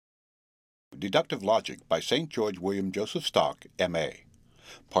Deductive Logic by St. George William Joseph Stock, M.A.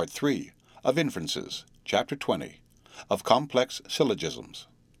 Part 3 of Inferences, Chapter 20, of Complex Syllogisms.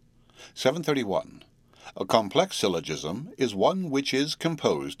 731. A complex syllogism is one which is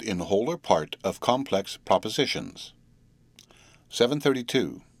composed in whole or part of complex propositions.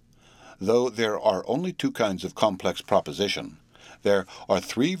 732. Though there are only two kinds of complex proposition, there are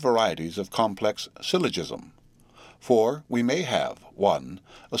three varieties of complex syllogism. For we may have, 1.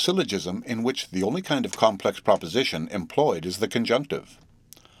 A syllogism in which the only kind of complex proposition employed is the conjunctive.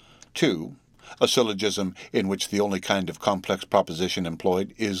 2. A syllogism in which the only kind of complex proposition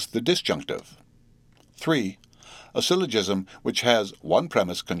employed is the disjunctive. 3. A syllogism which has one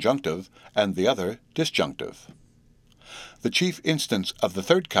premise conjunctive and the other disjunctive. The chief instance of the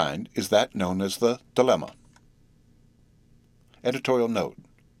third kind is that known as the dilemma. Editorial note.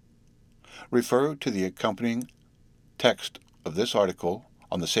 Refer to the accompanying text of this article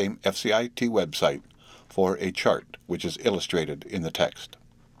on the same FCIT website for a chart which is illustrated in the text.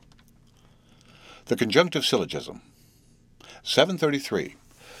 The conjunctive syllogism. 733.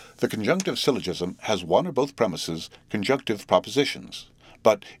 The conjunctive syllogism has one or both premises conjunctive propositions,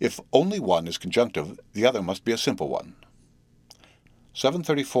 but if only one is conjunctive, the other must be a simple one.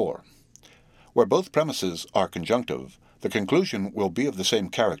 734. Where both premises are conjunctive, the conclusion will be of the same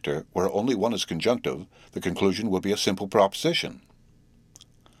character. Where only one is conjunctive, the conclusion will be a simple proposition.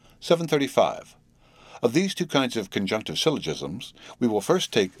 735. Of these two kinds of conjunctive syllogisms, we will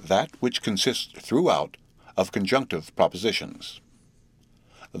first take that which consists throughout of conjunctive propositions.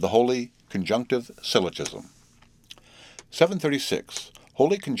 The wholly conjunctive syllogism. 736.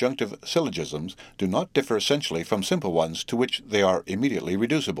 Wholly conjunctive syllogisms do not differ essentially from simple ones to which they are immediately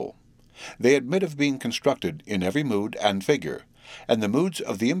reducible. They admit of being constructed in every mood and figure, and the moods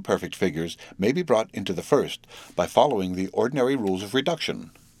of the imperfect figures may be brought into the first by following the ordinary rules of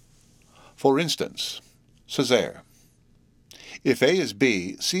reduction. For instance, Césaire. If A is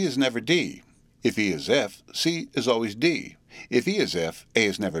B, C is never D. If E is F, C is always D. If E is F, A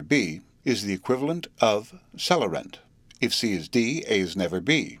is never B, is the equivalent of Celarent. If C is D, A is never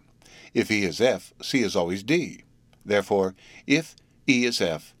B. If E is F, C is always D. Therefore, if E is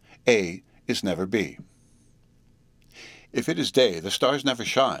F, A is never B. If it is day, the stars never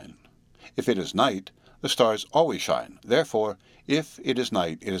shine. If it is night, the stars always shine. Therefore, if it is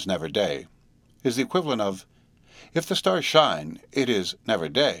night, it is never day, is the equivalent of, if the stars shine, it is never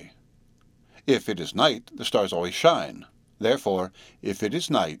day. If it is night, the stars always shine. Therefore, if it is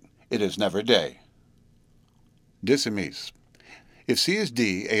night, it is never day. Dissemis. If C is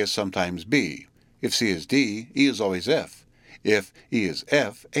D, A is sometimes B. If C is D, E is always F. If E is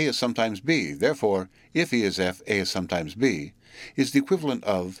F, A is sometimes B. Therefore, if E is F, A is sometimes B, is the equivalent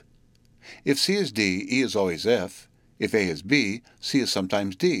of, if C is D, E is always F. If A is B, C is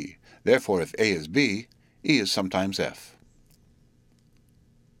sometimes D. Therefore, if A is B, E is sometimes F.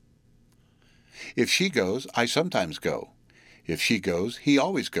 If she goes, I sometimes go. If she goes, he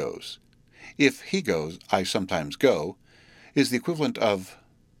always goes. If he goes, I sometimes go, is the equivalent of,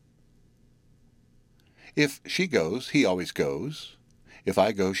 if she goes, he always goes. If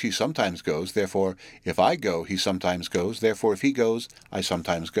I go, she sometimes goes. Therefore, if I go, he sometimes goes. Therefore, if he goes, I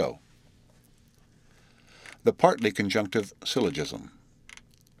sometimes go. The partly conjunctive syllogism.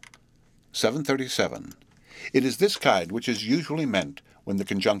 737. It is this kind which is usually meant when the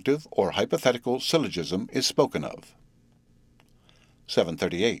conjunctive or hypothetical syllogism is spoken of.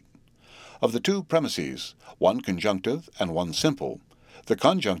 738. Of the two premises, one conjunctive and one simple, the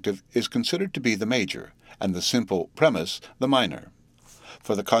conjunctive is considered to be the major, and the simple premise the minor.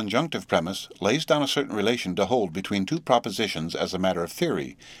 For the conjunctive premise lays down a certain relation to hold between two propositions as a matter of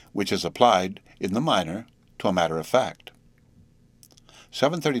theory, which is applied in the minor to a matter of fact.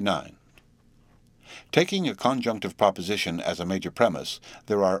 739. Taking a conjunctive proposition as a major premise,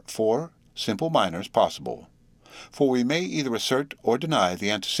 there are four simple minors possible. For we may either assert or deny the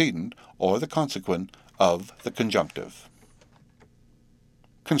antecedent or the consequent of the conjunctive.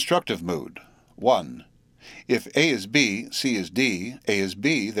 Constructive mood. 1. If A is B, C is D, A is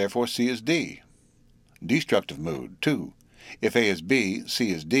B, therefore C is D. Destructive mood. 2. If A is B,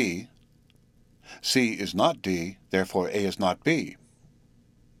 C is D, C is not D, therefore A is not B.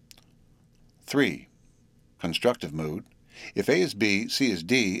 3. Constructive mood. If A is B, C is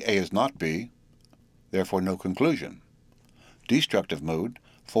D, A is not B, therefore no conclusion. Destructive mood.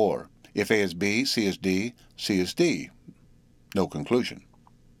 4. If A is B, C is D, C is D, no conclusion.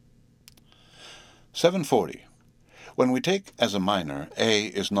 740. When we take as a minor A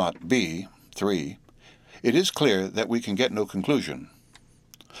is not B, 3, it is clear that we can get no conclusion.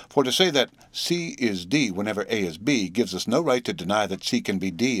 For to say that C is D whenever A is B gives us no right to deny that C can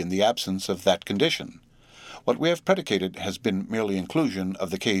be D in the absence of that condition. What we have predicated has been merely inclusion of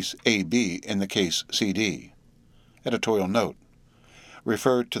the case AB in the case CD. Editorial note.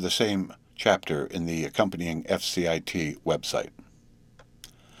 Refer to the same chapter in the accompanying FCIT website.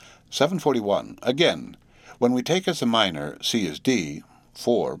 741. Again, when we take as a minor C is D,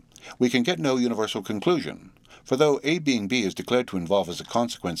 4, we can get no universal conclusion, for though A being B is declared to involve as a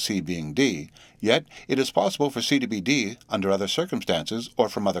consequence C being D, yet it is possible for C to be D under other circumstances or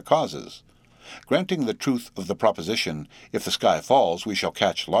from other causes. Granting the truth of the proposition, if the sky falls we shall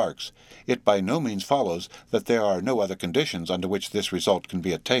catch larks, it by no means follows that there are no other conditions under which this result can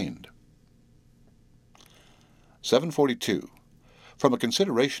be attained. 742. From a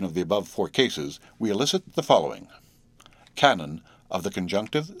consideration of the above 4 cases, we elicit the following. Canon of the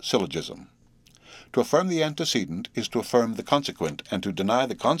conjunctive syllogism. To affirm the antecedent is to affirm the consequent, and to deny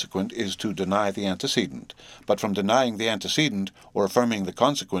the consequent is to deny the antecedent. But from denying the antecedent or affirming the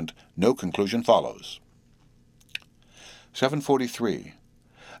consequent, no conclusion follows. 743.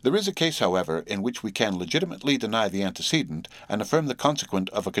 There is a case, however, in which we can legitimately deny the antecedent and affirm the consequent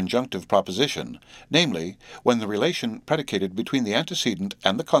of a conjunctive proposition, namely, when the relation predicated between the antecedent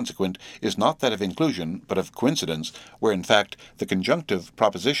and the consequent is not that of inclusion, but of coincidence, where in fact the conjunctive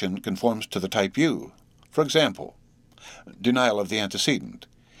proposition conforms to the type U. For example, denial of the antecedent.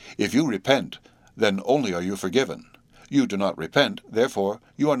 If you repent, then only are you forgiven. You do not repent, therefore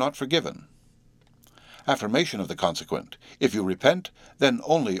you are not forgiven. Affirmation of the consequent. If you repent, then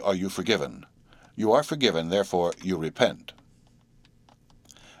only are you forgiven. You are forgiven, therefore you repent.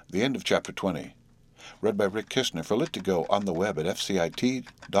 The end of Chapter 20. Read by Rick Kistner for Lit2Go on the web at fcit.usf.edu.